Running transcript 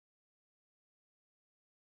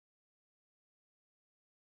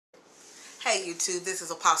Hey YouTube, this is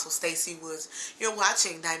Apostle Stacey Woods. You're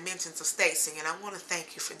watching Dimensions of Stacey, and I want to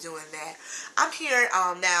thank you for doing that. I'm here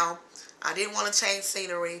now. I didn't want to change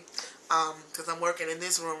scenery because I'm working in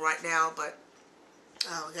this room right now, but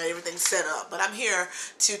I got everything set up. But I'm here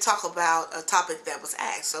to talk about a topic that was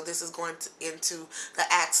asked. So this is going into the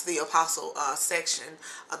Ask the Apostle section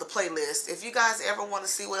of the playlist. If you guys ever want to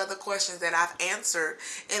see what other questions that I've answered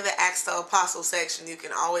in the Ask the Apostle section, you can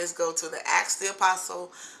always go to the Ask the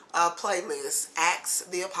Apostle playlist,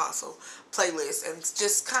 Ask the Apostle playlist, and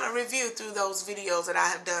just kind of review through those videos that I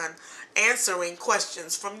have done answering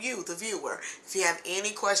questions from you, the viewer. If you have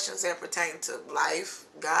any questions that pertain to life,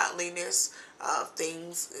 godliness,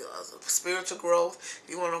 things, spiritual growth, if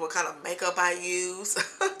you want to know what kind of makeup I use,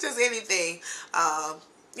 just anything,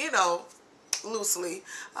 loosely,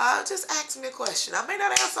 just ask me a question. I may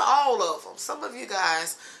not answer all of them. Some of you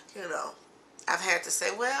guys, I've had to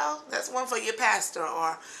say, well, that's one for your pastor,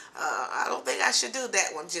 or I don't think I should do that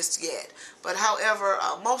one just yet. But however,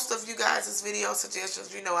 most of you guys' video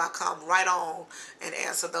suggestions, I come right on and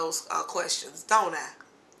answer those questions, don't I?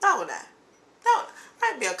 Don't I? Don't.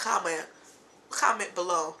 Write me a comment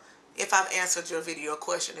below if I've answered your video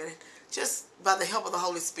question, and just by the help of the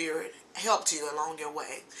Holy Spirit, helped you along your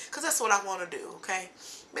way, because that's what I want to do, okay?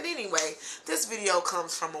 But anyway, this video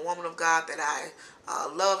comes from a woman of God that I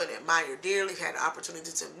love and admire dearly. I've had the opportunity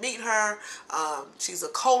to meet her. She's a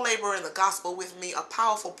co-laborer in the gospel with me, a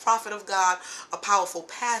powerful prophet of God, a powerful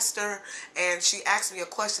pastor, and she asked me a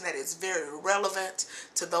question that is very relevant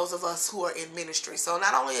to those of us who are in ministry. So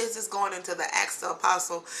not only is this going into the Ask the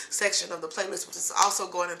Apostle section of the playlist, which is also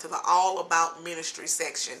going into the All About Ministry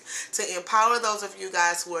section to empower those of you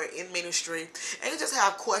guys who are in ministry and you just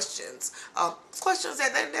have questions. Questions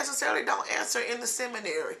that they necessarily don't answer in the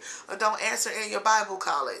seminary or don't answer in your Bible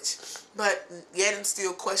college, but yet and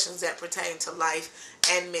still questions that pertain to life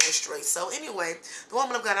and ministry. So anyway, the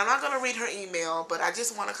woman of God, I'm not going to read her email, but I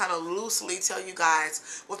just want to kind of loosely tell you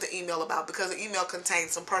guys what the email about, because the email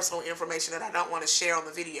contains some personal information that I don't want to share on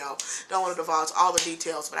the video. Don't want to divulge all the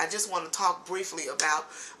details, but I just want to talk briefly about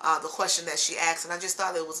the question that she asked, and I just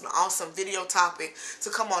thought it was an awesome video topic to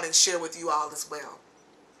come on and share with you all as well.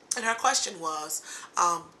 And her question was,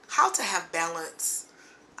 how to have balance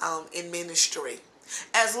in ministry.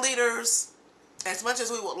 As leaders, as much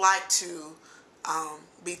as we would like to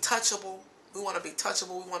be touchable, we want to be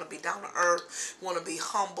touchable, we want to be down to earth, we want to be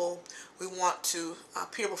humble, we want to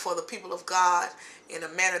appear before the people of God in a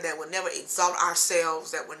manner that would never exalt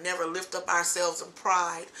ourselves, that would never lift up ourselves in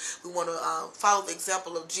pride. We want to follow the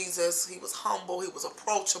example of Jesus. He was humble, he was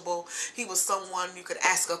approachable, he was someone you could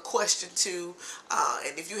ask a question to,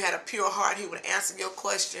 and if you had a pure heart, he would answer your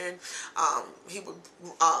question. He would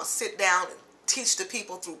sit down and teach the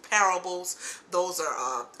people through parables. Those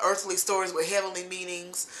are earthly stories with heavenly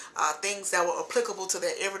meanings, things that were applicable to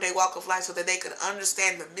their everyday walk of life so that they could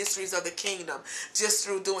understand the mysteries of the kingdom just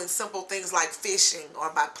through doing simple things like fishing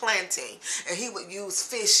or by planting. And he would use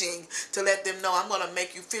fishing to let them know, I'm going to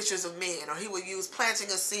make you fishers of men. Or he would use planting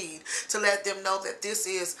a seed to let them know that this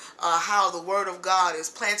is how the word of God is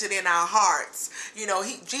planted in our hearts.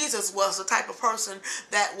 Jesus was the type of person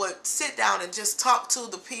that would sit down and just talk to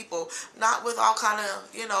the people, not with all kind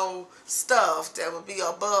of, stuff that would be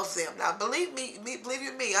above them. Now, believe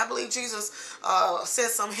you me, I believe Jesus said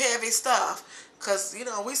some heavy stuff, because,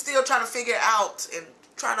 we still trying to figure out and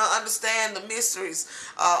trying to understand the mysteries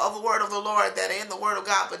of the word of the Lord that are in the word of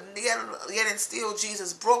God, but yet and still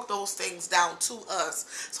Jesus broke those things down to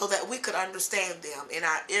us so that we could understand them in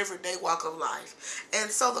our everyday walk of life.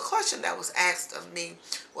 And so the question that was asked of me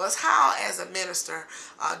was, how as a minister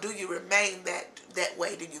do you remain that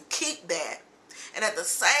way? Do you keep that and at the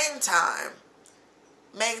same time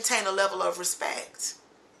maintain a level of respect?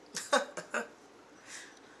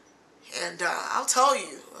 And I'll tell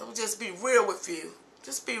you, I'll just be real with you.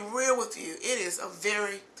 Just be real with you. It is a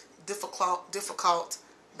very difficult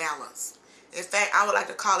balance. In fact, I would like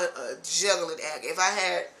to call it a juggling act. If I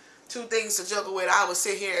had two things to juggle with, I would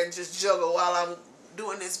sit here and just juggle while I'm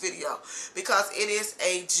doing this video, because it is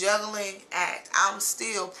a juggling act. I'm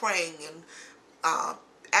still praying and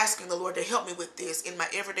asking the Lord to help me with this in my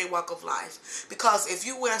everyday walk of life, because if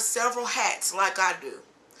you wear several hats like I do,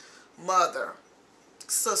 mother,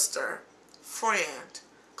 sister, friend,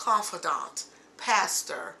 confidant,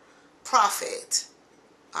 pastor, prophet,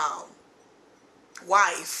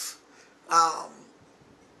 wife, all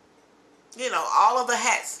of the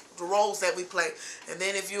hats, the roles that we play. And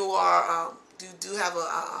then if you are do have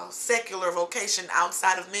a secular vocation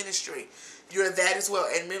outside of ministry, you're that as well: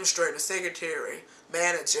 administrator, secretary,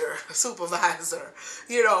 manager, supervisor,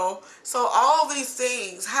 So all these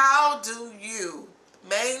things, how do you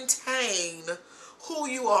maintain who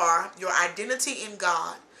you are, your identity in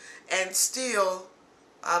God, and still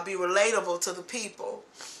be relatable to the people.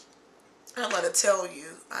 I'm going to tell you,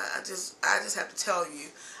 I just have to tell you,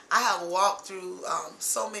 I have walked through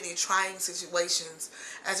so many trying situations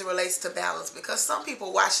as it relates to balance, because some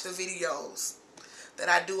people watch the videos that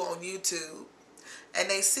I do on YouTube and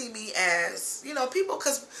they see me as, people,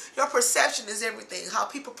 because your perception is everything, how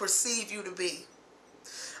people perceive you to be.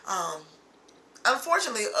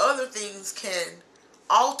 Unfortunately, other things can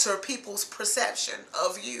alter people's perception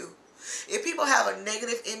of you. If people have a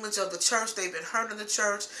negative image of the church, they've been hurt in the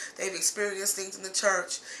church, they've experienced things in the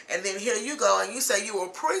church, and then here you go and you say you're a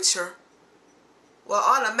preacher, well,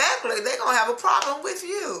 automatically they're going to have a problem with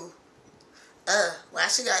you. Why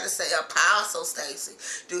she got to say apostle, Stacey?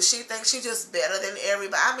 Do she think she's just better than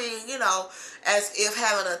everybody? I mean, as if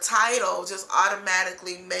having a title just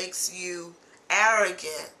automatically makes you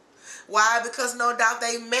arrogant. Why? Because no doubt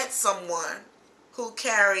they met someone who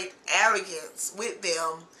carried arrogance with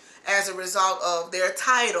them as a result of their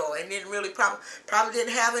title, and didn't really probably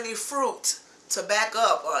didn't have any fruit to back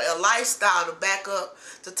up, or a lifestyle to back up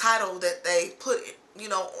the title that they put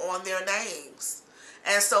on their names.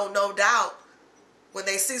 And so no doubt when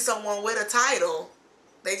they see someone with a title,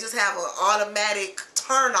 they just have an automatic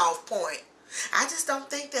turn off point. I just don't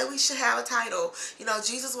think that we should have a title.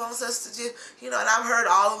 Jesus wants us to just, and I've heard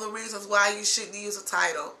all of the reasons why you shouldn't use a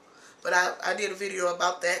title. But I did a video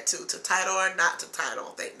about that too, to title or not to title.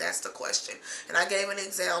 I think that's the question. And I gave an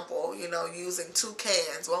example, using 2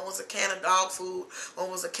 cans. One was a can of dog food, one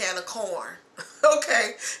was a can of corn.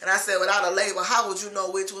 Okay? And I said, without a label, how would you know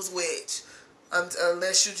which was which?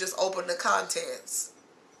 Unless you just open the contents.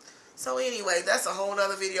 So anyway, that's a whole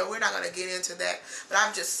other video. We're not going to get into that. But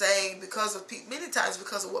I'm just saying, many times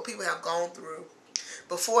because of what people have gone through,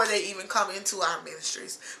 before they even come into our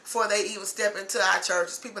ministries, before they even step into our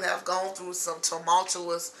churches, people have gone through some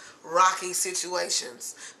tumultuous, rocky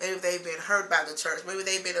situations. Maybe they've been hurt by the church. Maybe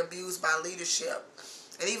they've been abused by leadership.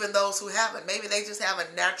 And even those who haven't, maybe they just have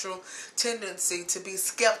a natural tendency to be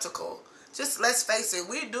skeptical. Just let's face it,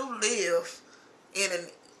 we do live in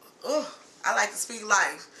I like to speak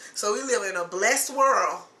life. So we live in a blessed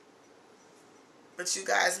world. But you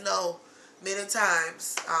guys know, many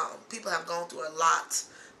times people have gone through a lot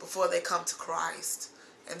before they come to Christ.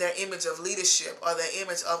 And their image of leadership or their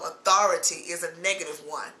image of authority is a negative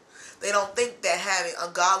one. They don't think that having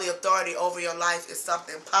a godly authority over your life is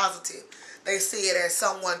something positive. They see it as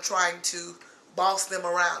someone trying to boss them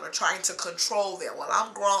around or trying to control them. Well,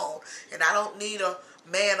 I'm grown and I don't need a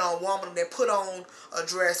man or a woman that put on a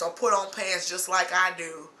dress or put on pants just like I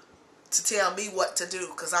do to tell me what to do,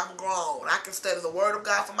 because I'm grown. I can study the Word of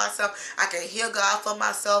God for myself. I can hear God for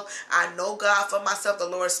myself. I know God for myself. The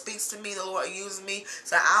Lord speaks to me. The Lord uses me.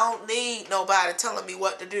 So I don't need nobody telling me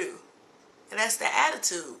what to do. And that's the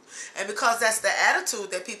attitude. And because that's the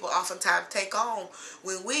attitude that people oftentimes take on,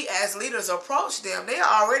 when we as leaders approach them, they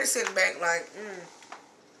are already sitting back like,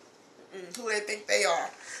 who they think they are.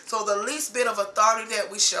 So the least bit of authority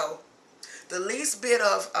that we show, the least bit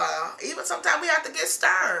of, even sometimes we have to get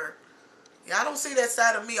stern. Yeah, I don't see that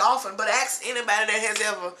side of me often, but ask anybody that has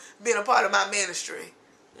ever been a part of my ministry.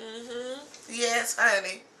 Yes,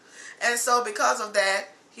 honey. And so because of that,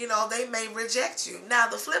 they may reject you. Now,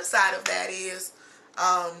 the flip side of that is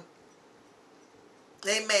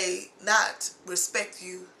they may not respect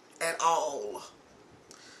you at all.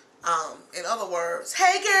 In other words,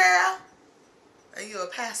 hey, girl, are you a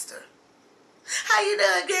pastor? How you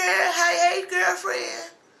doing, girl? Hey,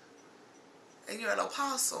 girlfriend. And you're an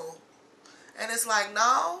apostle. And it's like,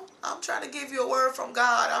 no, I'm trying to give you a word from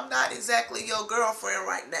God. I'm not exactly your girlfriend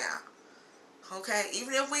right now. Okay?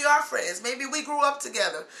 Even if we are friends. Maybe we grew up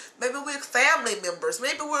together. Maybe we're family members.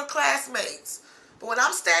 Maybe we're classmates. But when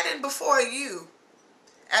I'm standing before you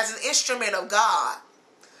as an instrument of God,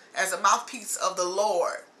 as a mouthpiece of the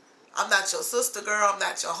Lord, I'm not your sister girl. I'm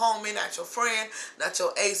not your homie, not your friend, not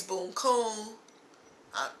your ace boom coon.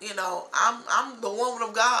 I'm the woman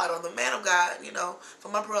of God or the man of God, for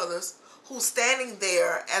my brothers, who's standing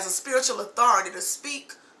there as a spiritual authority to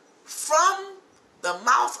speak from the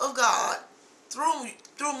mouth of God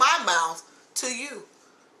through my mouth to you.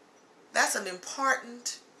 That's an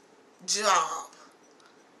important job.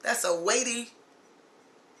 That's a weighty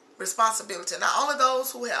responsibility. Not only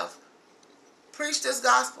those who have preached this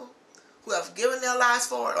gospel, who have given their lives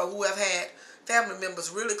for it, or who have had family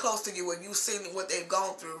members really close to you where you've seen what they've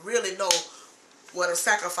gone through, really know what a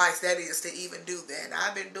sacrifice that is to even do that. And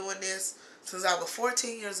I've been doing this since I was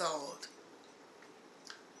 14 years old.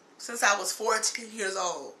 Since I was 14 years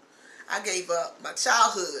old, I gave up my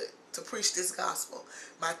childhood to preach this gospel.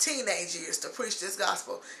 My teenage years to preach this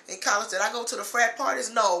gospel. In college, did I go to the frat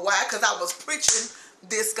parties? No. Why? Because I was preaching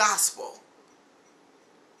this gospel.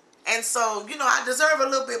 And so, you know, I deserve a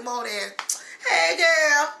little bit more than, hey,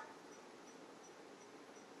 girl.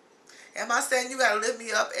 Am I saying you got to lift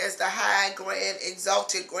me up as the high, grand,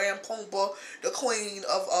 exalted, grand pumper, the queen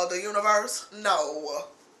of the universe? No.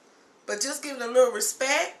 But just giving a little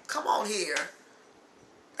respect, come on here.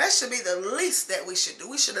 That should be the least that we should do.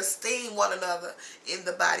 We should esteem one another in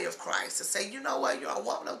the body of Christ and say, you know what, you're a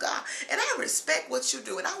woman of God, and I respect what you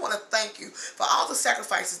do, and I want to thank you for all the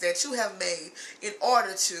sacrifices that you have made in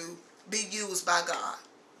order to be used by God.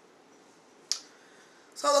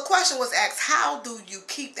 So the question was asked, how do you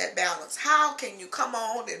keep that balance? How can you come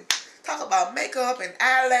on and talk about makeup and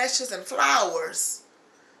eyelashes and flowers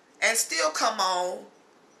and still come on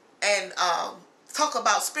and talk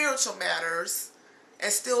about spiritual matters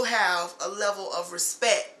and still have a level of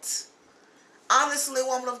respect? Honestly,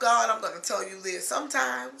 woman of God, I'm going to tell you this.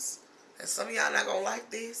 Sometimes, and some of y'all not going to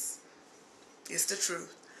like this, it's the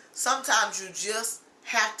truth. Sometimes you just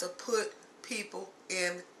have to put people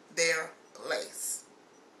in their place.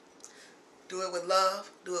 Do it with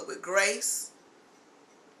love. Do it with grace.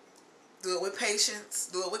 Do it with patience.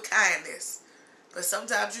 Do it with kindness. But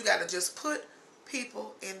sometimes you got to just put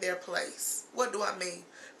people in their place. What do I mean?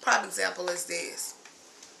 Prime example is this.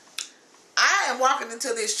 I am walking into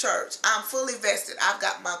this church. I'm fully vested. I've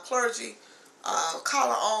got my clergy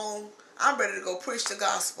collar on. I'm ready to go preach the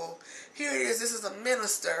gospel. Here it is. This is a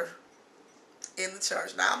minister in the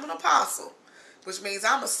church. Now, I'm an apostle, which means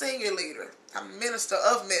I'm a senior leader. I'm a minister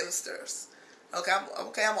of ministers. Okay,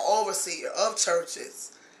 I'm an overseer of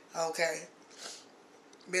churches. Okay.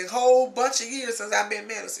 Been a whole bunch of years since I've been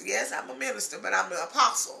minister. Yes, I'm a minister, but I'm an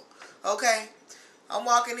apostle. Okay. I'm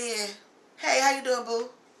walking in. Hey, how you doing, boo?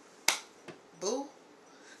 Boo?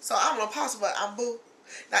 So I'm an apostle, but I'm boo.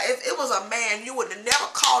 Now, if it was a man, you would have never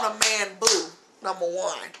called a man boo, number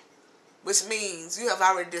one. Which means you have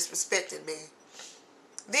already disrespected me.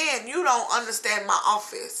 Then you don't understand my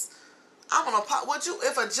office. I'm an apostle. Would you,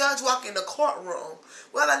 if a judge walk in the courtroom,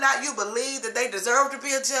 whether or not you believe that they deserve to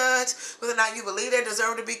be a judge, whether or not you believe they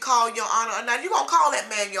deserve to be called your honor or not, you're going to call that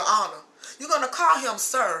man your honor. You're going to call him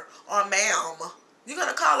sir or ma'am. You're going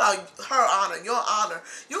to call out her honor, your honor.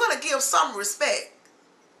 You're going to give some respect.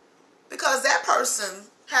 Because that person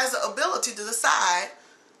has the ability to decide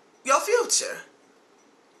your future.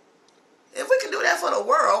 If we can do that for the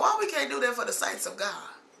world, why we can't do that for the saints of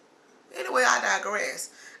God? Anyway, I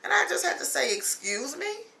digress. And I just had to say, excuse me?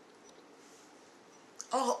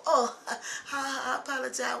 I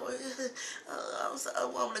apologize. I'm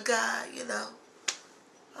a woman of God, you know.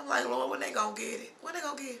 I'm like, Lord, when they gonna get it? When they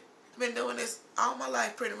gonna get it? I've been doing this all my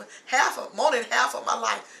life, pretty much. More than half of my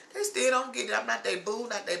life. They still don't get it. I'm not their boo,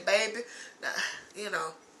 not their baby. Nah, you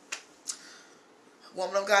know.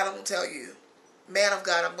 Woman of God, I'm gonna tell you. Man of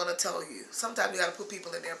God, I'm gonna tell you. Sometimes you gotta put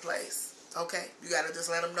people in their place. Okay? You gotta just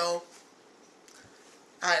let them know,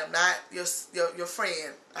 I am not your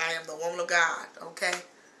friend. I am the woman of God. Okay?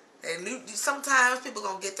 And sometimes people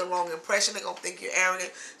gonna get the wrong impression. They're gonna think you're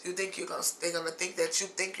arrogant. They're gonna think that you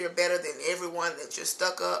think you're better than everyone, that you're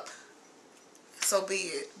stuck up. So be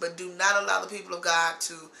it. But do not allow the people of God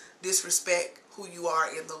to disrespect who you are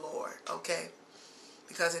in the Lord. Okay?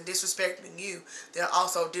 Because in disrespecting you, they're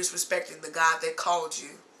also disrespecting the God that called you.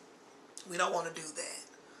 We don't want to do that.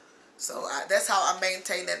 So that's how I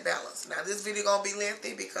maintain that balance. Now, this video going to be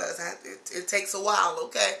lengthy because it takes a while,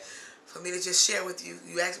 okay, for me to just share with you.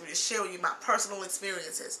 You asked me to share with you my personal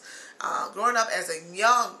experiences. Growing up as a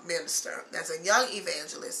young minister, as a young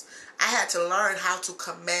evangelist, I had to learn how to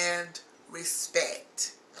command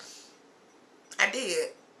respect. I did,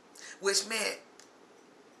 which meant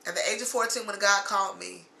at the age of 14 when God called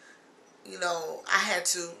me, you know, I had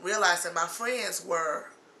to realize that my friends were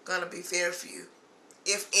going to be very few,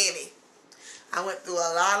 if any. I went through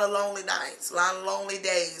a lot of lonely nights, a lot of lonely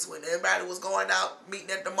days when everybody was going out, meeting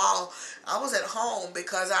at the mall. I was at home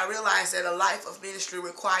because I realized that a life of ministry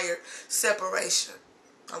required separation.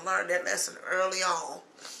 I learned that lesson early on.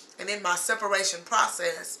 And in my separation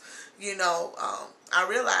process, you know, I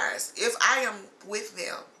realized if I am with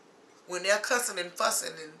them, when they're cussing and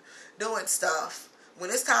fussing and doing stuff, when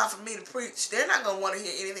it's time for me to preach, they're not going to want to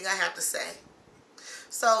hear anything I have to say.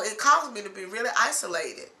 So it caused me to be really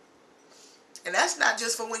isolated. And that's not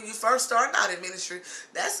just for when you first start out in ministry.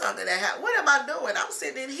 That's something that happens. What am I doing? I'm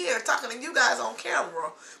sitting in here talking to you guys on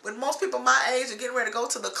camera when most people my age are getting ready to go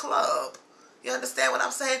to the club. You understand what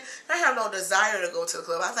I'm saying? I have no desire to go to the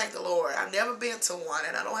club. I thank the Lord. I've never been to one,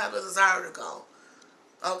 and I don't have the desire to go.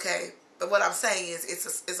 Okay? But what I'm saying is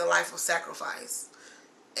it's a life of sacrifice.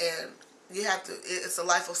 And you have to, it's a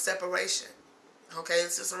life of separation. Okay,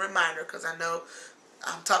 it's just a reminder because I know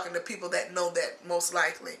I'm talking to people that know that most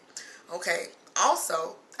likely. Okay,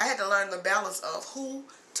 also, I had to learn the balance of who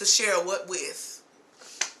to share what with.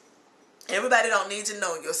 Everybody don't need to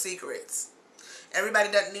know your secrets.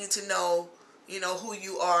 Everybody doesn't need to know, who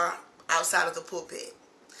you are outside of the pulpit.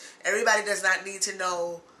 Everybody does not need to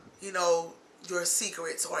know, your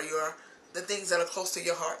secrets or the things that are close to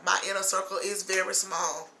your heart. My inner circle is very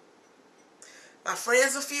small. My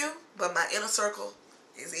friends are few, but my inner circle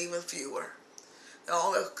is even fewer. There are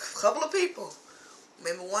only a couple of people,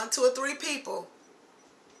 maybe 1, 2, or 3 people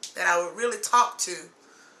that I would really talk to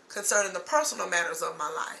concerning the personal matters of my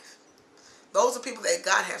life. Those are people that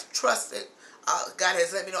God has trusted. God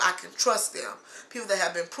has let me know I can trust them. People that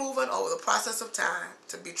have been proven over the process of time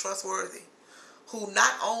to be trustworthy, who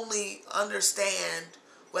not only understand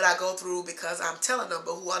what I go through because I'm telling them,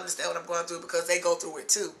 but who understand what I'm going through because they go through it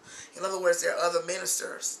too. In other words, there are other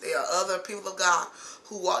ministers. There are other people of God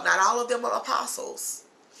who walk. Not all of them are apostles,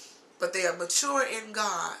 but they are mature in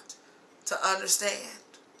God to understand.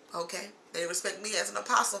 Okay? They respect me as an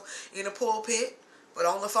apostle in the pulpit, but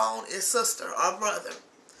on the phone is sister or brother.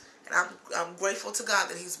 And I'm grateful to God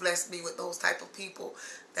that He's blessed me with those type of people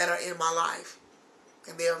that are in my life.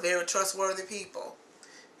 And they are very trustworthy people.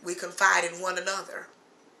 We confide in one another.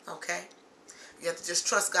 Okay? You have to just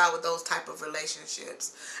trust God with those type of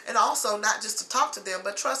relationships. And also, not just to talk to them,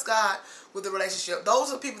 but trust God with the relationship.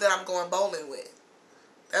 Those are people that I'm going bowling with.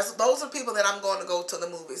 Those are people that I'm going to go to the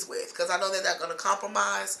movies with. Because I know that they're going to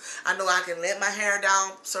compromise. I know I can let my hair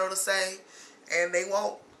down, so to say. And they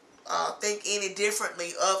won't think any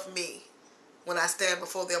differently of me when I stand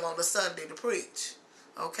before them on the Sunday to preach.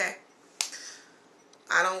 Okay?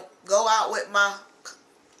 I don't go out with my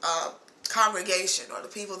congregation or the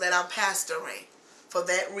people that I'm pastoring for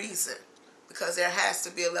that reason, because there has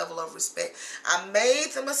to be a level of respect. I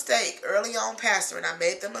made the mistake early on pastoring. I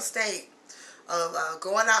made the mistake of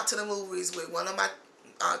going out to the movies with one of my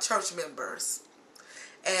church members,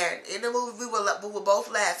 and in the movie we were both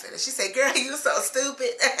laughing, and she said, "Girl, you so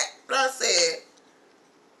stupid." And I said,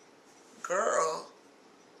 "Girl,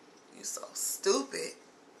 you so stupid."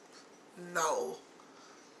 No.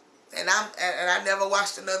 And I never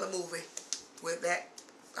watched another movie with that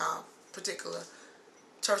particular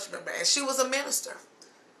church member. And she was a minister.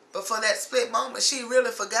 But for that split moment, she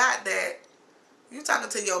really forgot that you're talking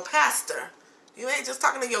to your pastor. You ain't just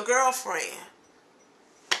talking to your girlfriend.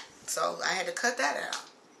 So I had to cut that out.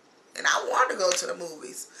 And I wanted to go to the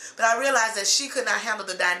movies. But I realized that she could not handle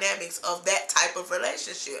the dynamics of that type of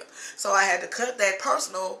relationship. So I had to cut that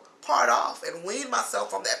personal part off and wean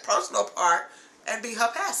myself from that personal part and be her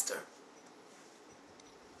pastor.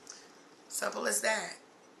 Simple as that.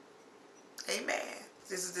 Amen.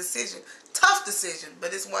 This is a decision. Tough decision,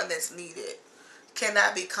 but it's one that's needed.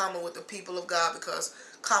 Cannot be common with the people of God, because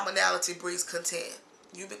commonality breeds content.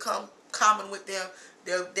 You become common with them,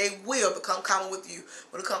 they will become common with you.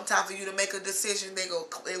 When it comes time for you to make a decision,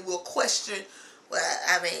 they will question. Well,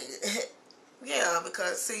 I mean, yeah,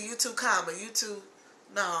 because see, you too common. You too.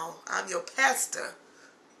 No, I'm your pastor.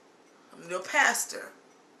 I'm your pastor.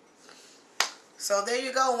 So there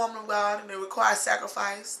you go, woman of God, and it requires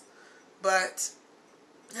sacrifice, but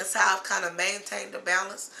that's how I've kind of maintained the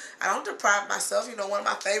balance. I don't deprive myself. One of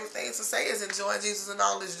my favorite things to say is enjoy Jesus and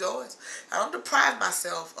all His joys. I don't deprive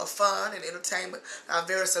myself of fun and entertainment. I'm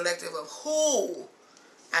very selective of who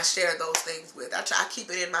I share those things with. I keep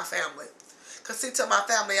it in my family. Because see, to my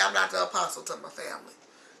family, I'm not the apostle to my family.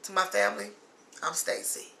 To my family, I'm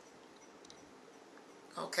Stacey.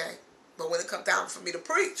 Okay? But when it comes down for me to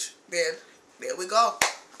preach, then there we go.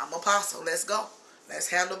 I'm apostle. Let's go. Let's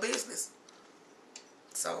handle business.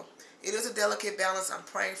 So, it is a delicate balance. I'm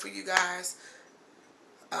praying for you guys.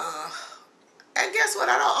 And guess what?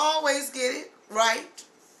 I don't always get it right.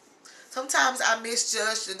 Sometimes I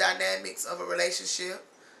misjudge the dynamics of a relationship.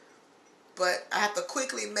 But I have to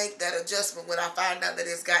quickly make that adjustment when I find out that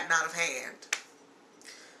it's gotten out of hand.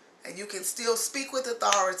 And you can still speak with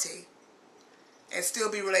authority and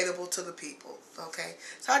still be relatable to the people. Okay?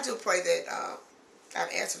 So I do pray that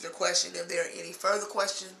I've answered your question. If there are any further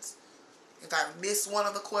questions, if I've missed one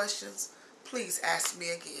of the questions, please ask me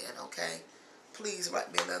again, okay? Please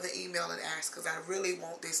write me another email and ask, because I really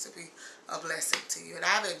want this to be a blessing to you. And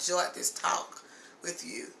I've enjoyed this talk with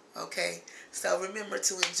you, okay? So remember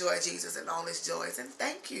to enjoy Jesus and all His joys. And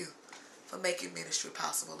thank you for making ministry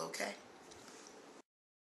possible, okay?